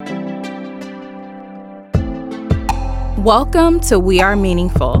Welcome to We Are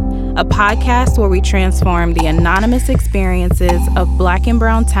Meaningful, a podcast where we transform the anonymous experiences of Black and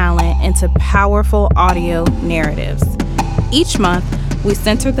Brown talent into powerful audio narratives. Each month, we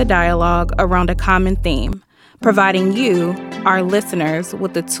center the dialogue around a common theme, providing you, our listeners,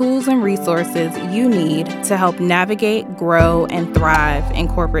 with the tools and resources you need to help navigate, grow, and thrive in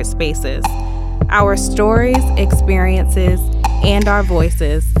corporate spaces. Our stories, experiences, and our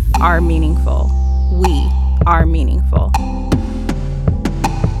voices are meaningful. We are meaningful.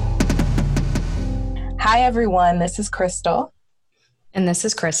 Hi, everyone. This is Crystal. And this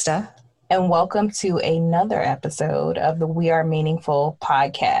is Krista. And welcome to another episode of the We Are Meaningful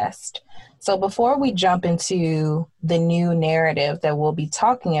podcast. So before we jump into the new narrative that we'll be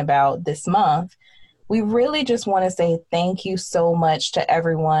talking about this month, we really just want to say thank you so much to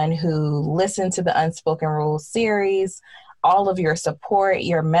everyone who listened to the Unspoken Rules series, all of your support,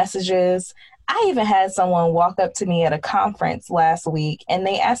 your messages. I even had someone walk up to me at a conference last week and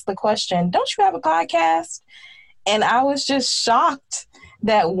they asked the question, "Don't you have a podcast?" And I was just shocked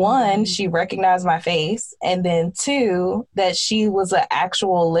that one, she recognized my face, and then two, that she was an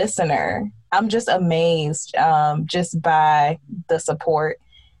actual listener. I'm just amazed just by the support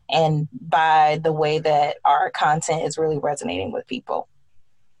and by the way that our content is really resonating with people.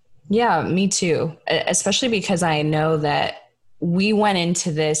 Yeah, me too. Especially because I know that we went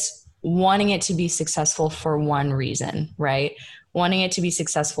into this wanting it to be successful for one reason, right? Wanting it to be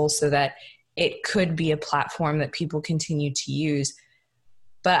successful so that it could be a platform that people continue to use.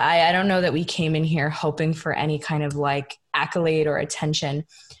 But I don't know that we came in here hoping for any kind of like accolade or attention.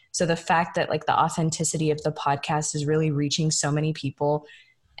 So the fact that like the authenticity of the podcast is really reaching so many people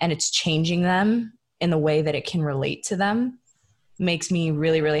and it's changing them in the way that it can relate to them makes me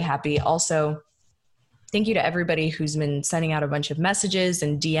really, really happy. Also, thank you to everybody who's been sending out a bunch of messages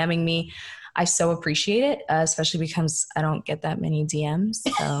and DMing me. I so appreciate it, especially because I don't get that many DMs.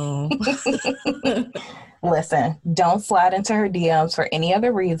 So listen, don't slide into her DMs for any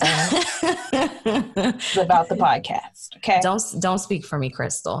other reason. It's about the podcast, okay? Don't speak for me,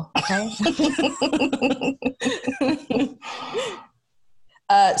 Crystal. Okay.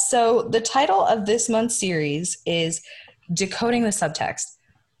 So the title of this month's series is Decoding the Subtext.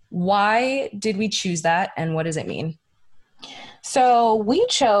 Why did we choose that, and what does it mean? So we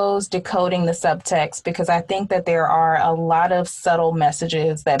chose Decoding the Subtext because I think that there are a lot of subtle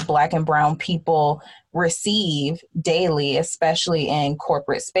messages that Black and Brown people receive daily, especially in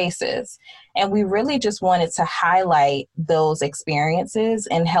corporate spaces. And we really just wanted to highlight those experiences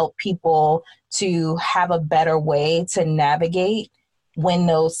and help people to have a better way to navigate when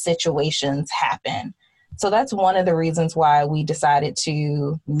those situations happen. So that's one of the reasons why we decided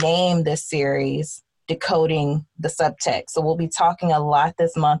to name this series Decoding the Subtext. So we'll be talking a lot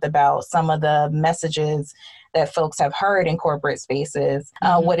this month about some of the messages that folks have heard in corporate spaces.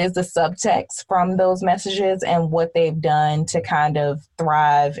 What is the subtext from those messages and what they've done to kind of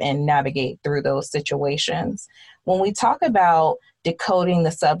thrive and navigate through those situations. When we talk about decoding the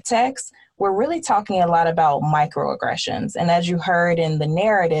subtext, we're really talking a lot about microaggressions. And as you heard in the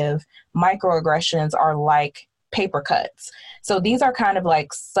narrative, microaggressions are like paper cuts. So these are kind of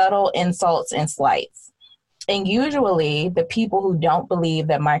like subtle insults and slights. And usually the people who don't believe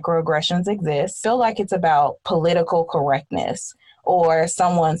that microaggressions exist feel like it's about political correctness or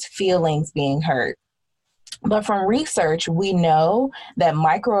someone's feelings being hurt. But from research, we know that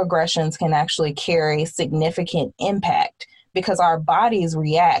microaggressions can actually carry significant impact because our bodies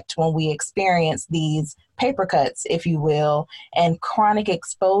react when we experience these paper cuts, if you will, and chronic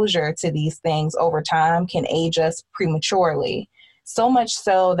exposure to these things over time can age us prematurely. So much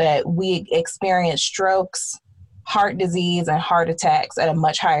so that we experience strokes, heart disease, and heart attacks at a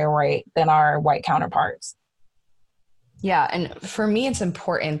much higher rate than our white counterparts. Yeah, and for me, it's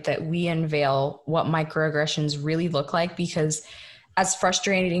important that we unveil what microaggressions really look like because as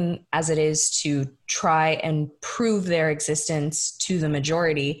frustrating as it is to try and prove their existence to the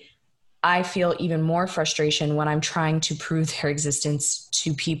majority, I feel even more frustration when I'm trying to prove their existence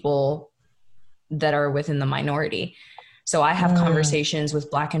to people that are within the minority. So I have conversations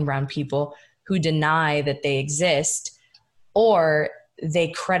with Black and Brown people who deny that they exist, or they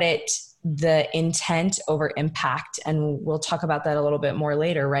credit the intent over impact. And we'll talk about that a little bit more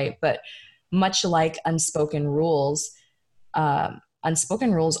later, right? But much like unspoken rules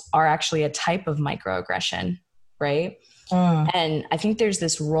are actually a type of microaggression, right? And I think there's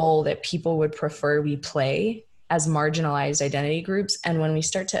this role that people would prefer we play as marginalized identity groups. And when we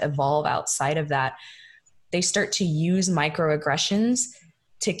start to evolve outside of that, they start to use microaggressions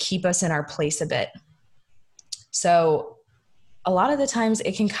to keep us in our place a bit. So a lot of the times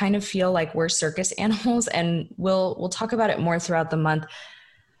it can kind of feel like we're circus animals, and we'll talk about it more throughout the month,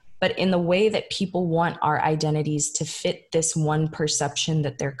 but in the way that people want our identities to fit this one perception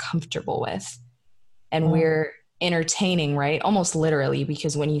that they're comfortable with. And we're entertaining, right? Almost literally,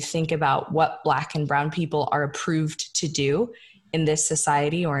 because when you think about what Black and brown people are approved to do in this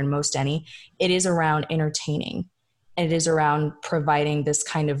society, or in most any, it is around entertaining. And it is around providing this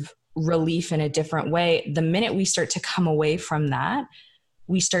kind of relief in a different way. The minute we start to come away from that,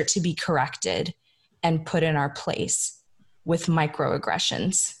 we start to be corrected and put in our place with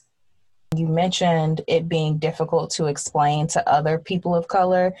microaggressions. You mentioned it being difficult to explain to other people of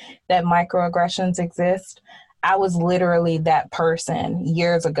color that microaggressions exist. I was literally that person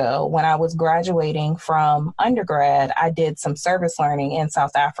years ago. When I was graduating from undergrad, I did some service learning in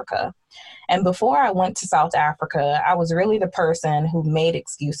South Africa. And before I went to South Africa, I was really the person who made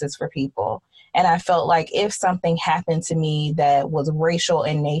excuses for people. And I felt like if something happened to me that was racial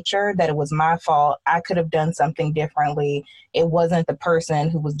in nature, that it was my fault, I could have done something differently. It wasn't the person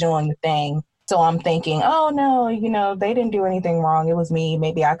who was doing the thing. So I'm thinking, oh no, they didn't do anything wrong. It was me.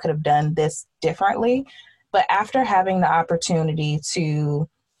 Maybe I could have done this differently. But after having the opportunity to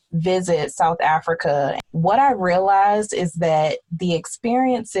visit South Africa, what I realized is that the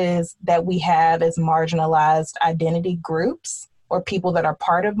experiences that we have as marginalized identity groups, or people that are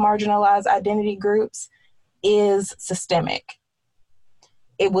part of marginalized identity groups, is systemic.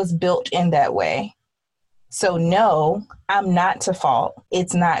 It was built in that way. So no, I'm not to fault.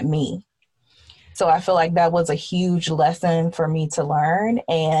 It's not me. So I feel like that was a huge lesson for me to learn.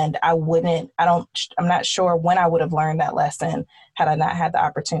 And I'm not sure when I would have learned that lesson had I not had the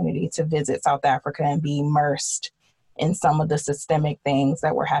opportunity to visit South Africa and be immersed in some of the systemic things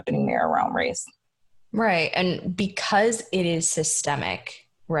that were happening there around race. Right. And because it is systemic,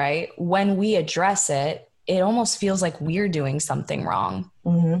 right, when we address it, it almost feels like we're doing something wrong.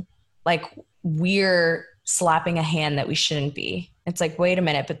 Mm-hmm. Like we're slapping a hand that we shouldn't be. It's like, wait a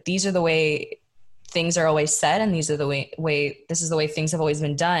minute, but these are the way things are always said, and these are the way this is the way things have always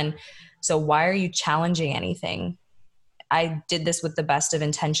been done. So why are you challenging anything? I did this with the best of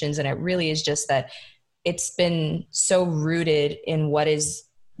intentions, and it really is just that it's been so rooted in what is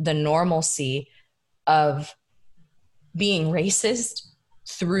the normalcy of being racist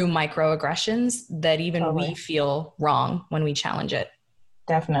through microaggressions that even we feel wrong when we challenge it.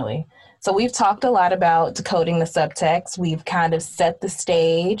 Definitely. So we've talked a lot about decoding the subtext. We've kind of set the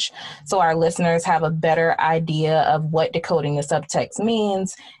stage so our listeners have a better idea of what decoding the subtext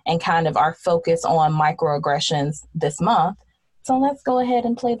means and kind of our focus on microaggressions this month. So let's go ahead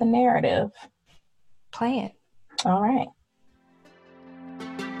and play the narrative. Play it. All right.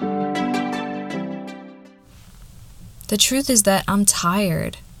 The truth is that I'm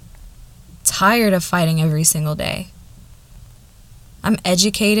tired of fighting every single day. I'm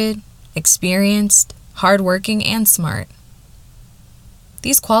educated, experienced, hardworking, and smart.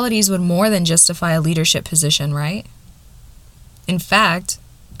 These qualities would more than justify a leadership position, right? In fact,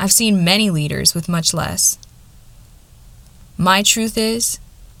 I've seen many leaders with much less. My truth is,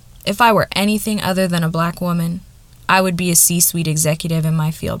 if I were anything other than a Black woman, I would be a C-suite executive in my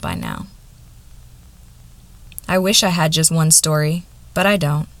field by now. I wish I had just one story, but I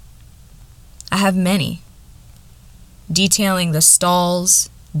don't. I have many, detailing the stalls,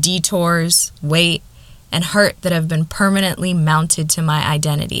 detours, weight, and hurt that have been permanently mounted to my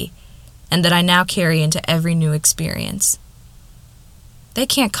identity and that I now carry into every new experience. They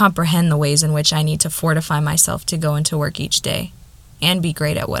can't comprehend the ways in which I need to fortify myself to go into work each day and be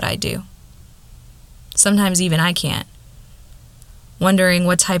great at what I do. Sometimes even I can't. Wondering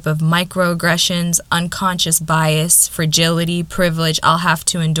what type of microaggressions, unconscious bias, fragility, privilege I'll have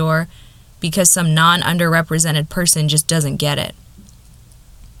to endure because some non-underrepresented person just doesn't get it.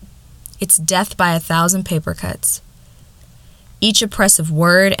 It's death by 1,000 paper cuts. Each oppressive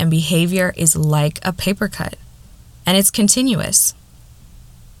word and behavior is like a paper cut, and it's continuous.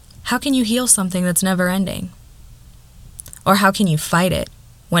 How can you heal something that's never ending? Or how can you fight it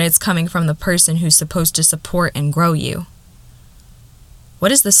when it's coming from the person who's supposed to support and grow you?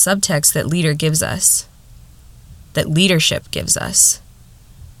 What is the subtext that leader gives us? That leadership gives us?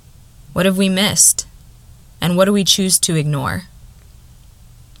 What have we missed? And what do we choose to ignore?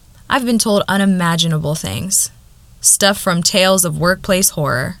 I've been told unimaginable things. Stuff from tales of workplace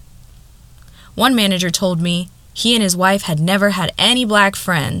horror. One manager told me he and his wife had never had any Black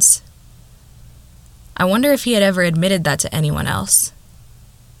friends. I wonder if he had ever admitted that to anyone else.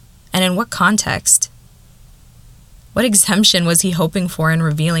 And in what context? What exemption was he hoping for in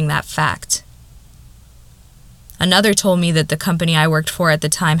revealing that fact? Another told me that the company I worked for at the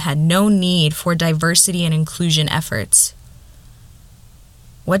time had no need for diversity and inclusion efforts.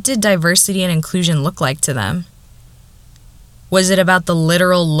 What did diversity and inclusion look like to them? Was it about the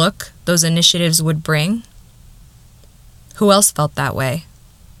literal look those initiatives would bring? Who else felt that way?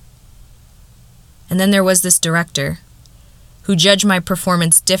 And then there was this director who judged my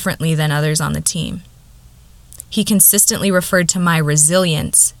performance differently than others on the team. He consistently referred to my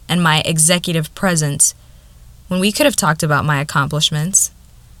resilience and my executive presence when we could have talked about my accomplishments.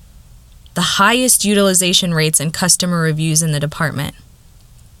 The highest utilization rates and customer reviews in the department.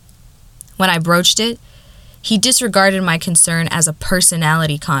 When I broached it, he disregarded my concern as a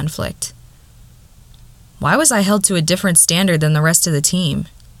personality conflict. Why was I held to a different standard than the rest of the team,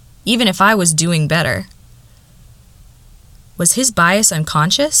 even if I was doing better? Was his bias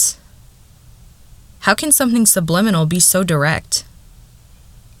unconscious? How can something subliminal be so direct?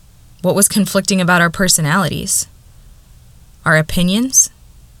 What was conflicting about our personalities? Our opinions?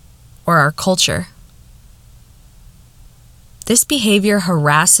 Or our culture? This behavior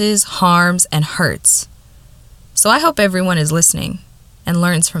harasses, harms, and hurts. So I hope everyone is listening and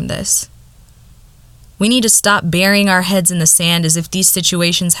learns from this. We need to stop burying our heads in the sand as if these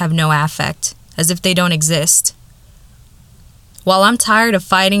situations have no affect, as if they don't exist. While I'm tired of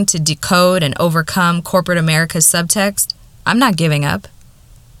fighting to decode and overcome corporate America's subtext, I'm not giving up.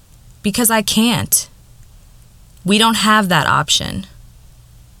 Because I can't. We don't have that option.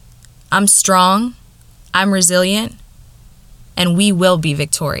 I'm strong, I'm resilient, and we will be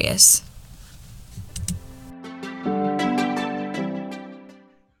victorious.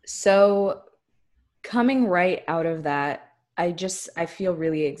 So coming right out of that, I feel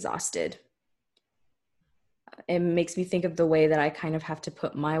really exhausted. It makes me think of the way that I kind of have to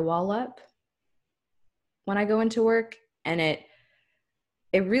put my wall up when I go into work. And it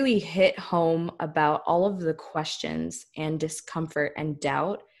really hit home about all of the questions and discomfort and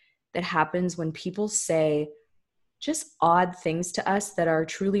doubt that happens when people say just odd things to us that are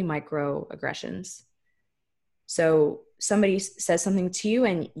truly microaggressions. So somebody says something to you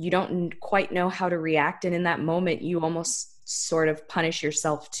and you don't quite know how to react. And in that moment, you almost sort of punish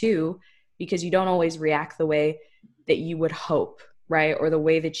yourself too, because you don't always react the way that you would hope, right? Or the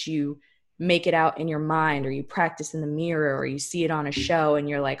way that you make it out in your mind, or you practice in the mirror, or you see it on a show and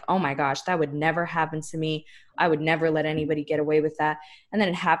you're like, oh my gosh, that would never happen to me. I would never let anybody get away with that. And then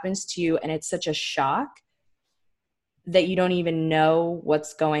it happens to you and it's such a shock that you don't even know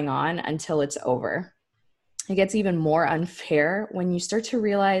what's going on until it's over. It gets even more unfair when you start to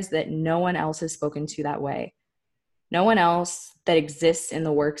realize that no one else is spoken to that way. No one else that exists in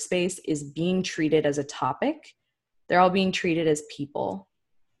the workspace is being treated as a topic. They're all being treated as people.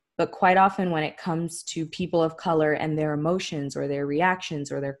 But quite often when it comes to people of color and their emotions or their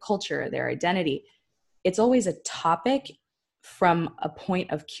reactions or their culture, or their identity, it's always a topic from a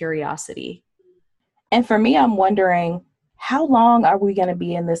point of curiosity. And for me, I'm wondering, how long are we going to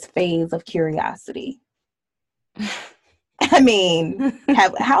be in this phase of curiosity? I mean,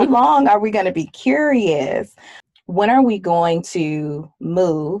 how long are we going to be curious? When are we going to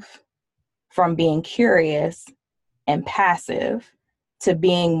move from being curious and passive to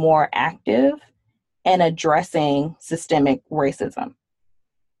being more active and addressing systemic racism?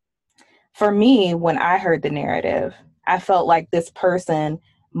 For me, when I heard the narrative, I felt like this person,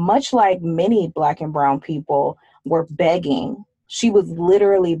 much like many Black and brown people, were begging. She was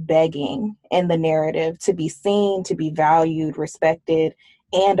literally begging in the narrative to be seen, to be valued, respected,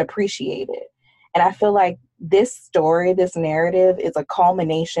 and appreciated. And I feel like this story, this narrative, is a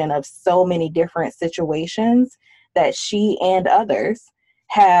culmination of so many different situations that she and others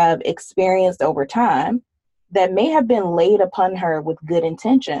have experienced over time that may have been laid upon her with good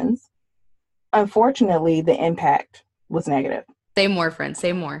intentions. Unfortunately, the impact was negative. Say more, friend.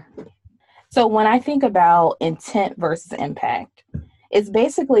 Say more. So when I think about intent versus impact, it's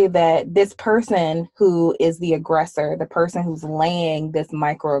basically that this person who is the aggressor, the person who's laying this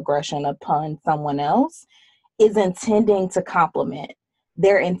microaggression upon someone else, is intending to compliment.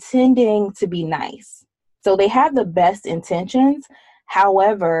 They're intending to be nice. So they have the best intentions.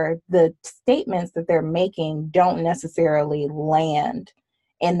 However, the statements that they're making don't necessarily land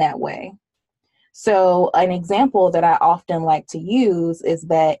in that way. So an example that I often like to use is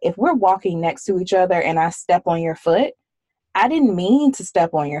that if we're walking next to each other and I step on your foot, I didn't mean to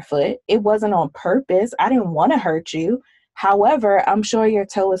step on your foot. It wasn't on purpose. I didn't want to hurt you. However, I'm sure your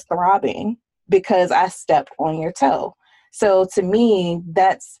toe is throbbing because I stepped on your toe. So to me,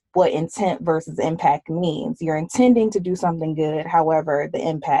 that's what intent versus impact means. You're intending to do something good. However, the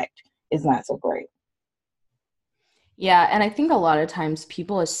impact is not so great. Yeah, and I think a lot of times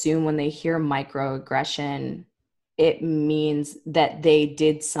people assume when they hear microaggression, it means that they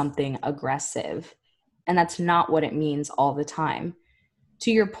did something aggressive. And that's not what it means all the time.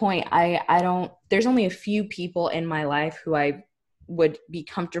 to your point, I don't, there's only a few people in my life who I would be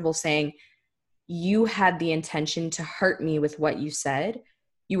comfortable saying, you had the intention to hurt me with what you said.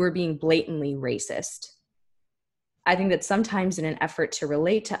 You were being blatantly racist. I think that sometimes in an effort to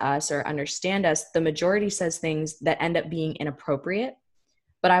relate to us or understand us, the majority says things that end up being inappropriate.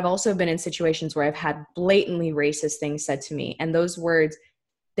 But I've also been in situations where I've had blatantly racist things said to me. And those words,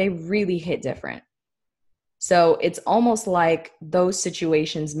 they really hit different. So it's almost like those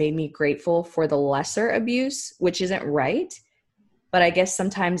situations made me grateful for the lesser abuse, which isn't right. But I guess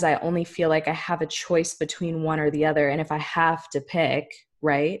sometimes I only feel like I have a choice between one or the other. And if I have to pick,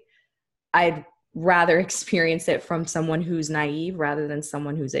 right, I'd rather experience it from someone who's naive rather than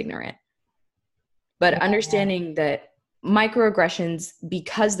someone who's ignorant. But understanding that microaggressions,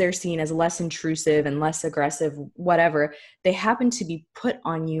 because they're seen as less intrusive and less aggressive, whatever, they happen to be put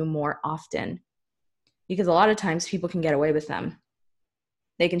on you more often. Because a lot of times people can get away with them.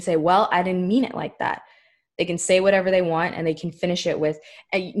 They can say, well, I didn't mean it like that. They can say whatever they want and they can finish it with,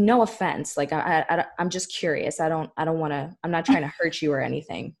 no offense. Like, I'm just curious. I don't want to, I'm not trying to hurt you or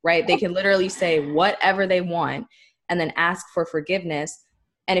anything, right? They can literally say whatever they want and then ask for forgiveness.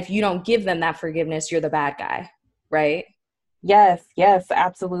 And if you don't give them that forgiveness, you're the bad guy, right? Yes,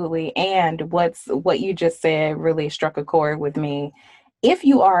 absolutely. And what you just said really struck a chord with me. If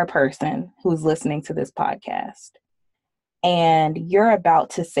you are a person who's listening to this podcast and you're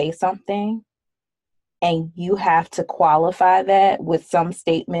about to say something and you have to qualify that with some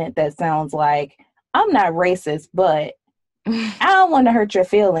statement that sounds like, I'm not racist, but I don't want to hurt your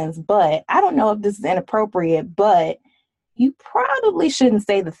feelings, but I don't know if this is inappropriate, but you probably shouldn't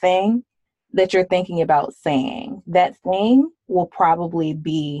say the thing that you're thinking about saying. That thing will probably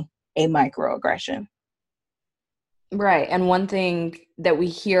be a microaggression. Right. And one thing that we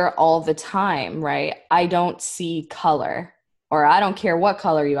hear all the time, right? I don't see color, or I don't care what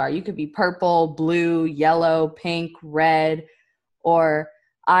color you are. You could be purple, blue, yellow, pink, red, or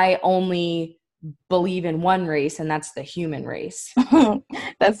I only believe in one race, and that's the human race.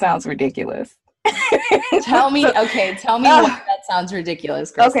 That sounds ridiculous. Tell me why that sounds ridiculous,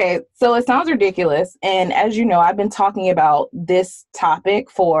 Krista. Okay, so it sounds ridiculous. And as you know, I've been talking about this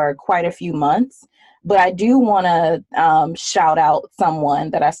topic for quite a few months. But I do want to shout out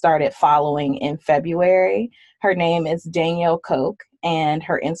someone that I started following in February. Her name is Danielle Koch, and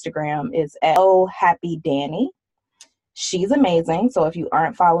her Instagram is @OhHappyDanny. She's amazing. So if you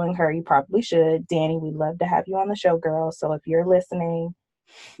aren't following her, you probably should. Danny, we'd love to have you on the show, girl. So if you're listening,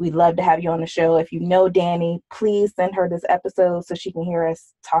 we'd love to have you on the show. If you know Danny, please send her this episode so she can hear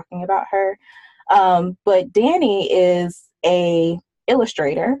us talking about her. But Danny is a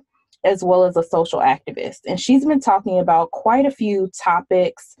illustrator as well as a social activist. And she's been talking about quite a few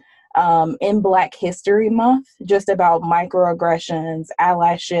topics in Black History Month, just about microaggressions,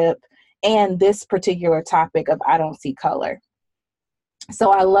 allyship, and this particular topic of I don't see color.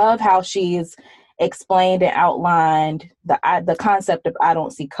 So I love how she's explained and outlined the concept of I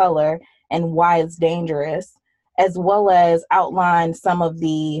don't see color and why it's dangerous, as well as outlined some of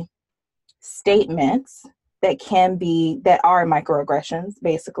the statements that are microaggressions,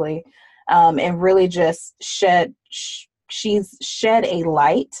 basically, and really just she's shed a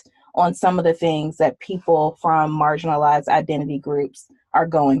light on some of the things that people from marginalized identity groups are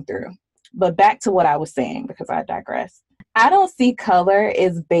going through. But back to what I was saying, because I digress. I don't see color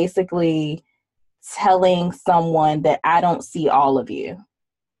is basically telling someone that I don't see all of you.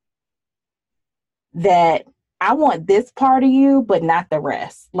 That I want this part of you, but not the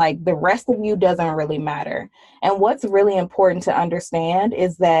rest. Like the rest of you doesn't really matter. And what's really important to understand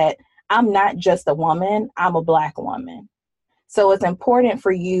is that I'm not just a woman, I'm a Black woman. So it's important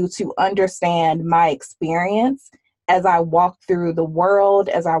for you to understand my experience as I walk through the world,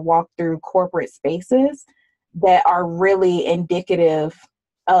 as I walk through corporate spaces that are really indicative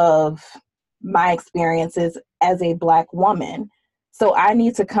of my experiences as a Black woman. So I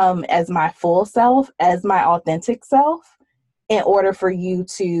need to come as my full self, as my authentic self, in order for you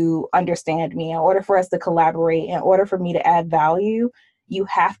to understand me, in order for us to collaborate, in order for me to add value. You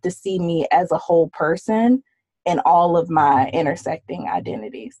have to see me as a whole person in all of my intersecting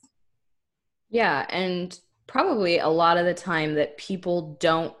identities. Yeah, and probably a lot of the time that people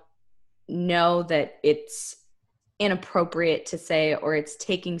don't know that it's inappropriate to say, or it's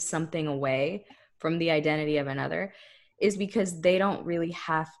taking something away from the identity of another, is because they don't really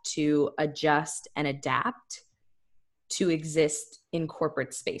have to adjust and adapt to exist in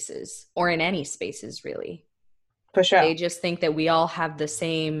corporate spaces or in any spaces, really. For sure. They just think that we all have the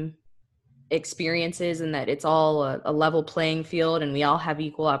same experiences and that it's all a level playing field and we all have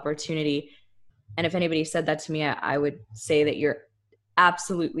equal opportunity. And if anybody said that to me, I would say that you're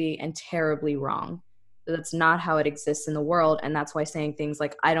absolutely and terribly wrong. That's not how it exists in the world. And that's why saying things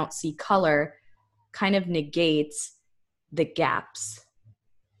like, I don't see color, kind of negates the gaps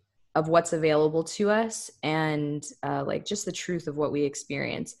of what's available to us and like just the truth of what we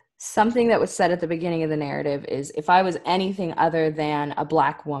experience. Something that was said at the beginning of the narrative is, if I was anything other than a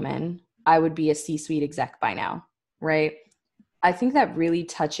Black woman, I would be a C-suite exec by now, right? I think that really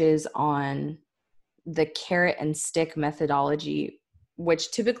touches on the carrot and stick methodology,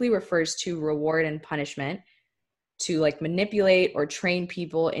 which typically refers to reward and punishment, to like manipulate or train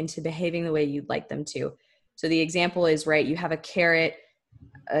people into behaving the way you'd like them to. So the example is, right, you have a carrot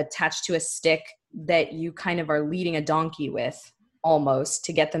attached to a stick that you kind of are leading a donkey with, almost,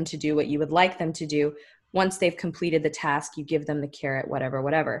 to get them to do what you would like them to do. Once they've completed the task, you give them the carrot,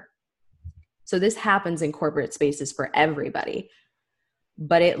 whatever. So this happens in corporate spaces for everybody.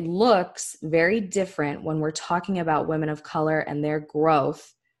 But it looks very different when we're talking about women of color and their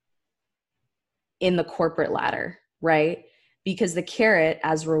growth in the corporate ladder, right? Because the carrot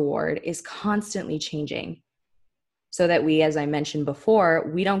as reward is constantly changing, so that we, as I mentioned before,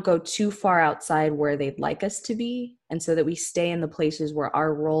 we don't go too far outside where they'd like us to be, and so that we stay in the places where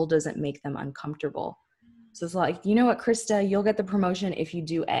our role doesn't make them uncomfortable. So it's like, you know what, Krista, you'll get the promotion if you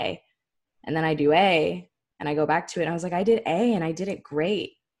do A. And then I do A, and I go back to it, and I was like, I did A, and I did it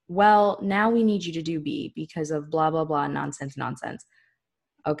great. Well, now we need you to do B because of blah, blah, blah, nonsense.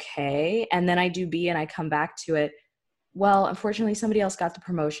 Okay. And then I do B, and I come back to it. Well, unfortunately, somebody else got the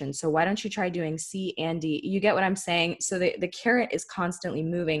promotion. So why don't you try doing C and D? You get what I'm saying? So the carrot is constantly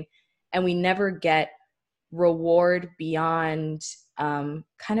moving, and we never get reward beyond kind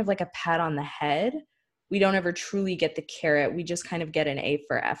of like a pat on the head. We don't ever truly get the carrot. We just kind of get an A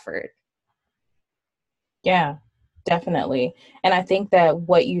for effort. Yeah, definitely. And I think that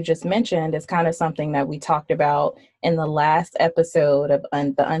what you just mentioned is kind of something that we talked about in the last episode of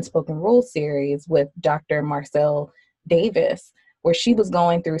the Unspoken Rules series with Dr. Marcel Davis, where she was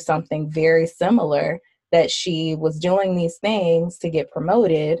going through something very similar, that she was doing these things to get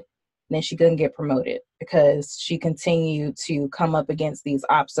promoted, and then she couldn't get promoted because she continued to come up against these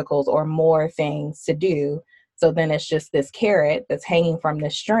obstacles or more things to do. So then it's just this carrot that's hanging from the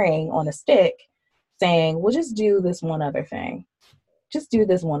string on a stick saying, well, just do this one other thing. Just do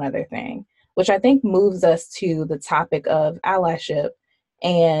this one other thing, which I think moves us to the topic of allyship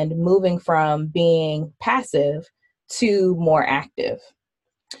and moving from being passive to more active.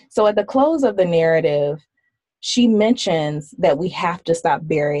 So at the close of the narrative, she mentions that we have to stop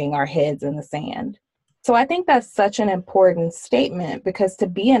burying our heads in the sand. So I think that's such an important statement, because to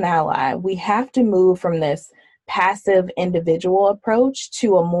be an ally, we have to move from this passive individual approach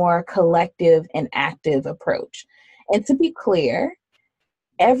to a more collective and active approach. And to be clear,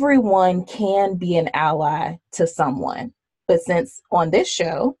 everyone can be an ally to someone. But since on this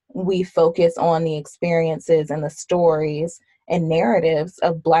show, we focus on the experiences and the stories and narratives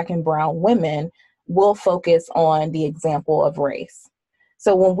of Black and brown women, we'll focus on the example of race.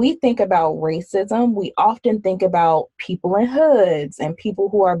 So when we think about racism, we often think about people in hoods and people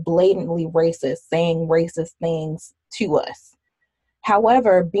who are blatantly racist, saying racist things to us.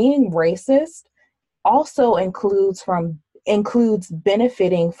 However, being racist also includes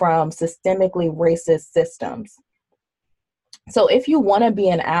benefiting from systemically racist systems. So if you want to be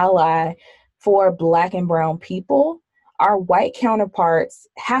an ally for Black and brown people, our white counterparts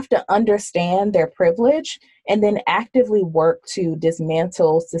have to understand their privilege and then actively work to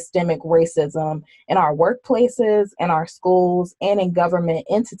dismantle systemic racism in our workplaces, in our schools, and in government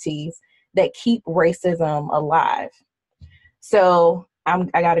entities that keep racism alive. So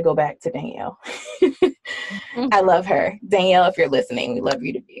I got to go back to Danielle. I love her. Danielle, if you're listening, we love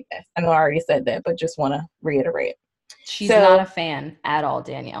you to be best. I know I already said that, but just want to reiterate. She's not a fan at all,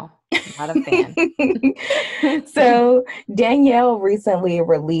 Danielle. Not a fan. So Danielle recently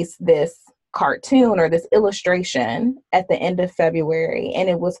released this cartoon or this illustration at the end of February, and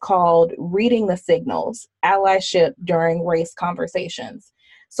it was called Reading the Signals: Allyship During Race Conversations.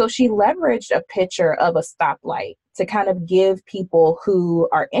 So she leveraged a picture of a stoplight to kind of give people who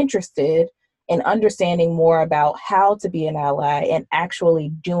are interested in understanding more about how to be an ally and actually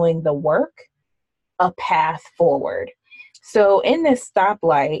doing the work a path forward. So in this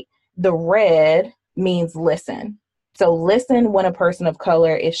stoplight, the red means listen. So listen when a person of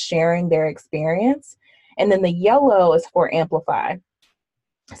color is sharing their experience. And then the yellow is for amplify.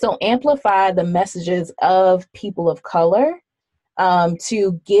 So amplify the messages of people of color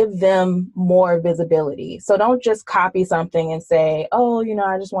to give them more visibility. So don't just copy something and say, oh,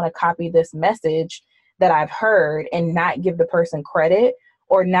 I just want to copy this message that I've heard and not give the person credit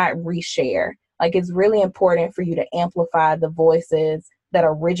or not reshare. Like, it's really important for you to amplify the voices that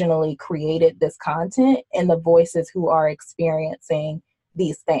originally created this content and the voices who are experiencing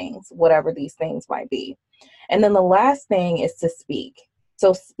these things, whatever these things might be. And then the last thing is to speak.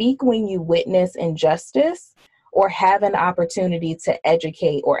 So speak when you witness injustice or have an opportunity to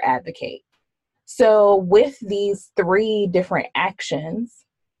educate or advocate. So with these 3 different actions,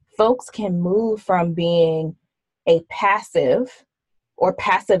 folks can move from being a passive or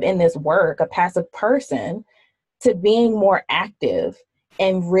passive in this work, a passive person, to being more active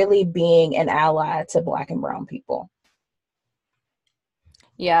and really being an ally to Black and brown people.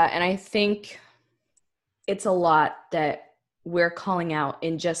 Yeah, and I think it's a lot that we're calling out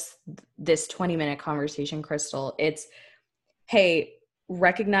in just this 20-minute conversation, Crystal. It's, hey,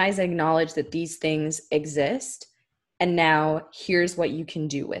 recognize and acknowledge that these things exist, and now here's what you can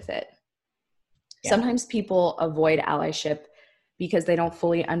do with it. Yeah. Sometimes people avoid allyship because they don't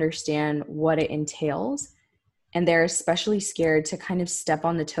fully understand what it entails, and they're especially scared to kind of step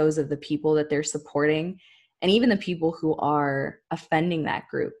on the toes of the people that they're supporting, and even the people who are offending that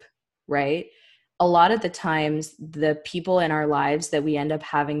group, right? A lot of the times, the people in our lives that we end up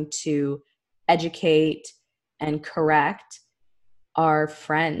having to educate and correct are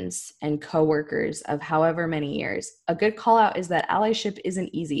friends and coworkers of however many years. A good call out is that allyship isn't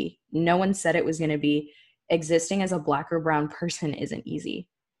easy. No one said it was going to be. Existing as a Black or brown person isn't easy.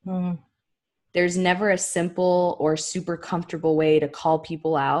 There's never a simple or super comfortable way to call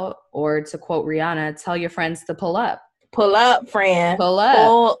people out, or, to quote Rihanna, tell your friends to pull up. Pull up, friend. Pull up.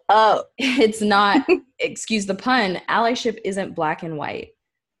 Pull up. It's not, excuse the pun, allyship isn't black and white.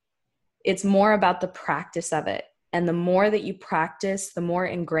 It's more about the practice of it. And the more that you practice, the more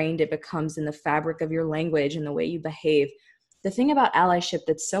ingrained it becomes in the fabric of your language and the way you behave. The thing about allyship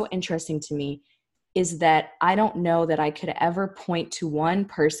that's so interesting to me is that I don't know that I could ever point to one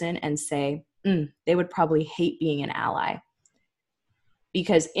person and say, they would probably hate being an ally.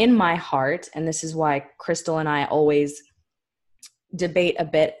 Because in my heart, and this is why Crystal and I always debate a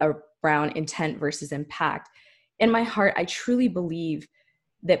bit around intent versus impact. In my heart, I truly believe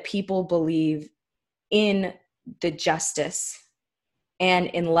that people believe in the justice and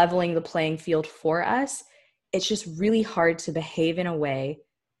in leveling the playing field for us. It's just really hard to behave in a way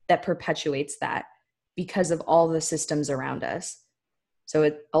that perpetuates that because of all the systems around us. So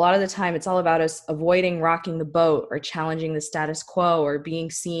a lot of the time, it's all about us avoiding rocking the boat or challenging the status quo or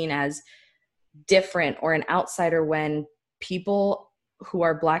being seen as different or an outsider, when people who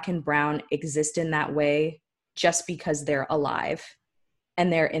are Black and brown exist in that way just because they're alive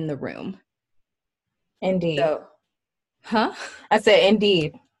and they're in the room. Indeed. So, I said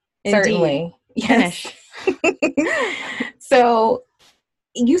indeed. Certainly. Yes. So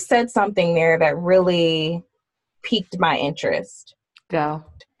you said something there that really piqued my interest. Go.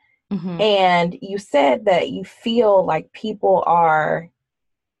 And you said that you feel like people are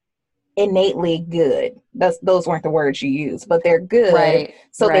innately good. Those weren't the words you used, but they're good. Right.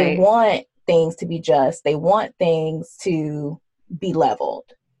 So they want things to be just. They want things to be leveled.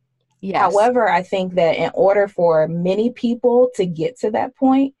 Yes. However, I think that in order for many people to get to that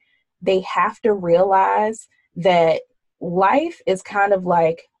point, they have to realize that life is kind of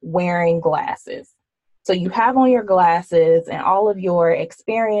like wearing glasses. So you have on your glasses and all of your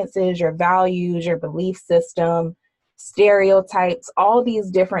experiences, your values, your belief system, stereotypes, all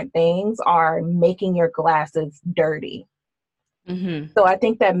these different things are making your glasses dirty. So I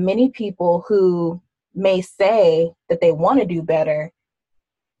think that many people who may say that they want to do better,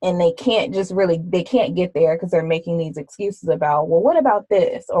 and they can't get there because they're making these excuses about, well, what about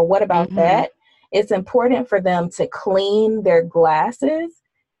this? Or what about that? It's important for them to clean their glasses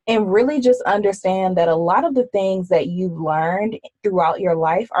and really just understand that a lot of the things that you've learned throughout your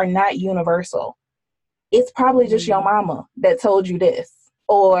life are not universal. It's probably just your mama that told you this,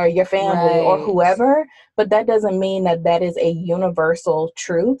 or your family, or whoever, but that doesn't mean that that is a universal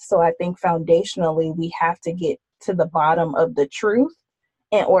truth. So I think foundationally, we have to get to the bottom of the truth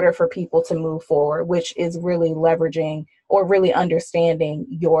in order for people to move forward, which is really leveraging or really understanding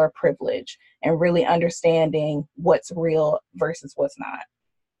your privilege and really understanding what's real versus what's not.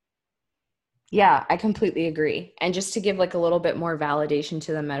 Yeah, I completely agree. And just to give like a little bit more validation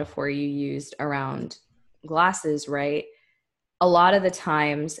to the metaphor you used around glasses, right? A lot of the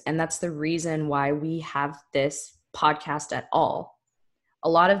times, and that's the reason why we have this podcast at all, a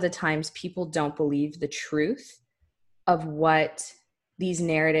lot of the times people don't believe the truth of what these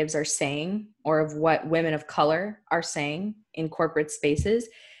narratives are saying, or of what women of color are saying in corporate spaces,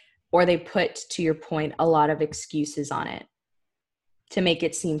 or they put, to your point, a lot of excuses on it. to make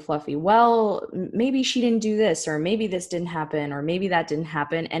it seem fluffy. Well, maybe she didn't do this, or maybe this didn't happen, or maybe that didn't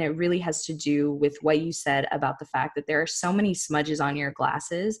happen. And it really has to do with what you said about the fact that there are so many smudges on your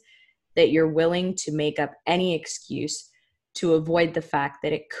glasses that you're willing to make up any excuse to avoid the fact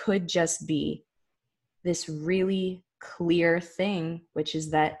that it could just be this really clear thing, which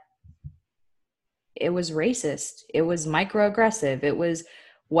is that it was racist, it was microaggressive, it was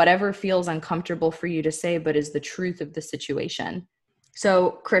whatever feels uncomfortable for you to say, but is the truth of the situation.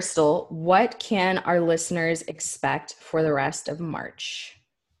 So, Crystal, what can our listeners expect for the rest of March?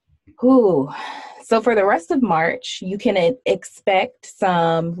 So for the rest of March, you can expect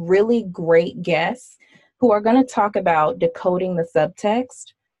some really great guests who are going to talk about decoding the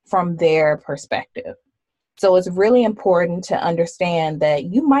subtext from their perspective. So it's really important to understand that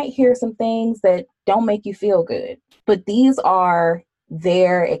you might hear some things that don't make you feel good, but these are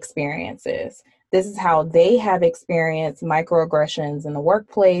their experiences. This is how they have experienced microaggressions in the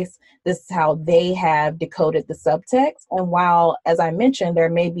workplace. This is how they have decoded the subtext. And while, as I mentioned, there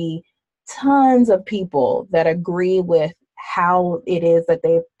may be tons of people that agree with how it is that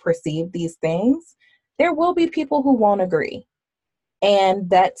they perceive these things, there will be people who won't agree. And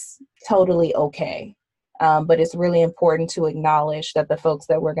that's totally okay. But it's really important to acknowledge that the folks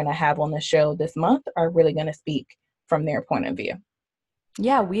that we're going to have on the show this month are really going to speak from their point of view.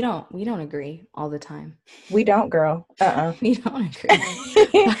 Yeah, we don't agree all the time. We don't, girl. We don't agree.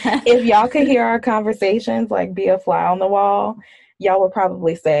 If y'all could hear our conversations, like be a fly on the wall, y'all would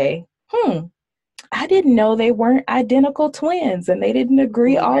probably say, I didn't know they weren't identical twins and they didn't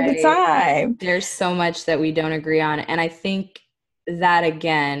agree all the time. There's so much that we don't agree on. And I think that,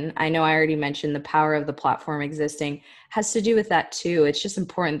 again, I know I already mentioned the power of the platform existing has to do with that too. It's just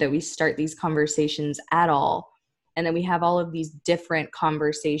important that we start these conversations at all. And then we have all of these different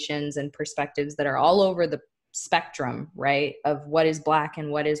conversations and perspectives that are all over the spectrum, right? Of what is Black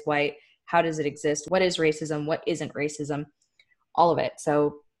and what is white? How does it exist? What is racism? What isn't racism? All of it.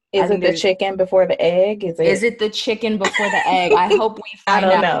 So is it the chicken before the egg? Is it the chicken before the egg? I hope we find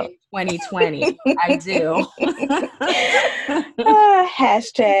out in 2020. I do.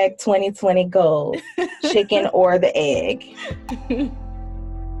 Hashtag 2020 goals. Chicken or the egg.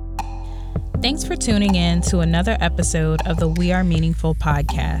 Thanks for tuning in to another episode of the We Are Meaningful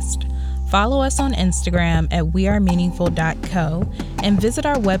podcast. Follow us on Instagram at wearemeaningful.co and visit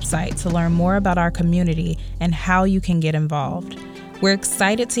our website to learn more about our community and how you can get involved. We're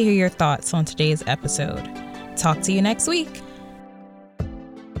excited to hear your thoughts on today's episode. Talk to you next week.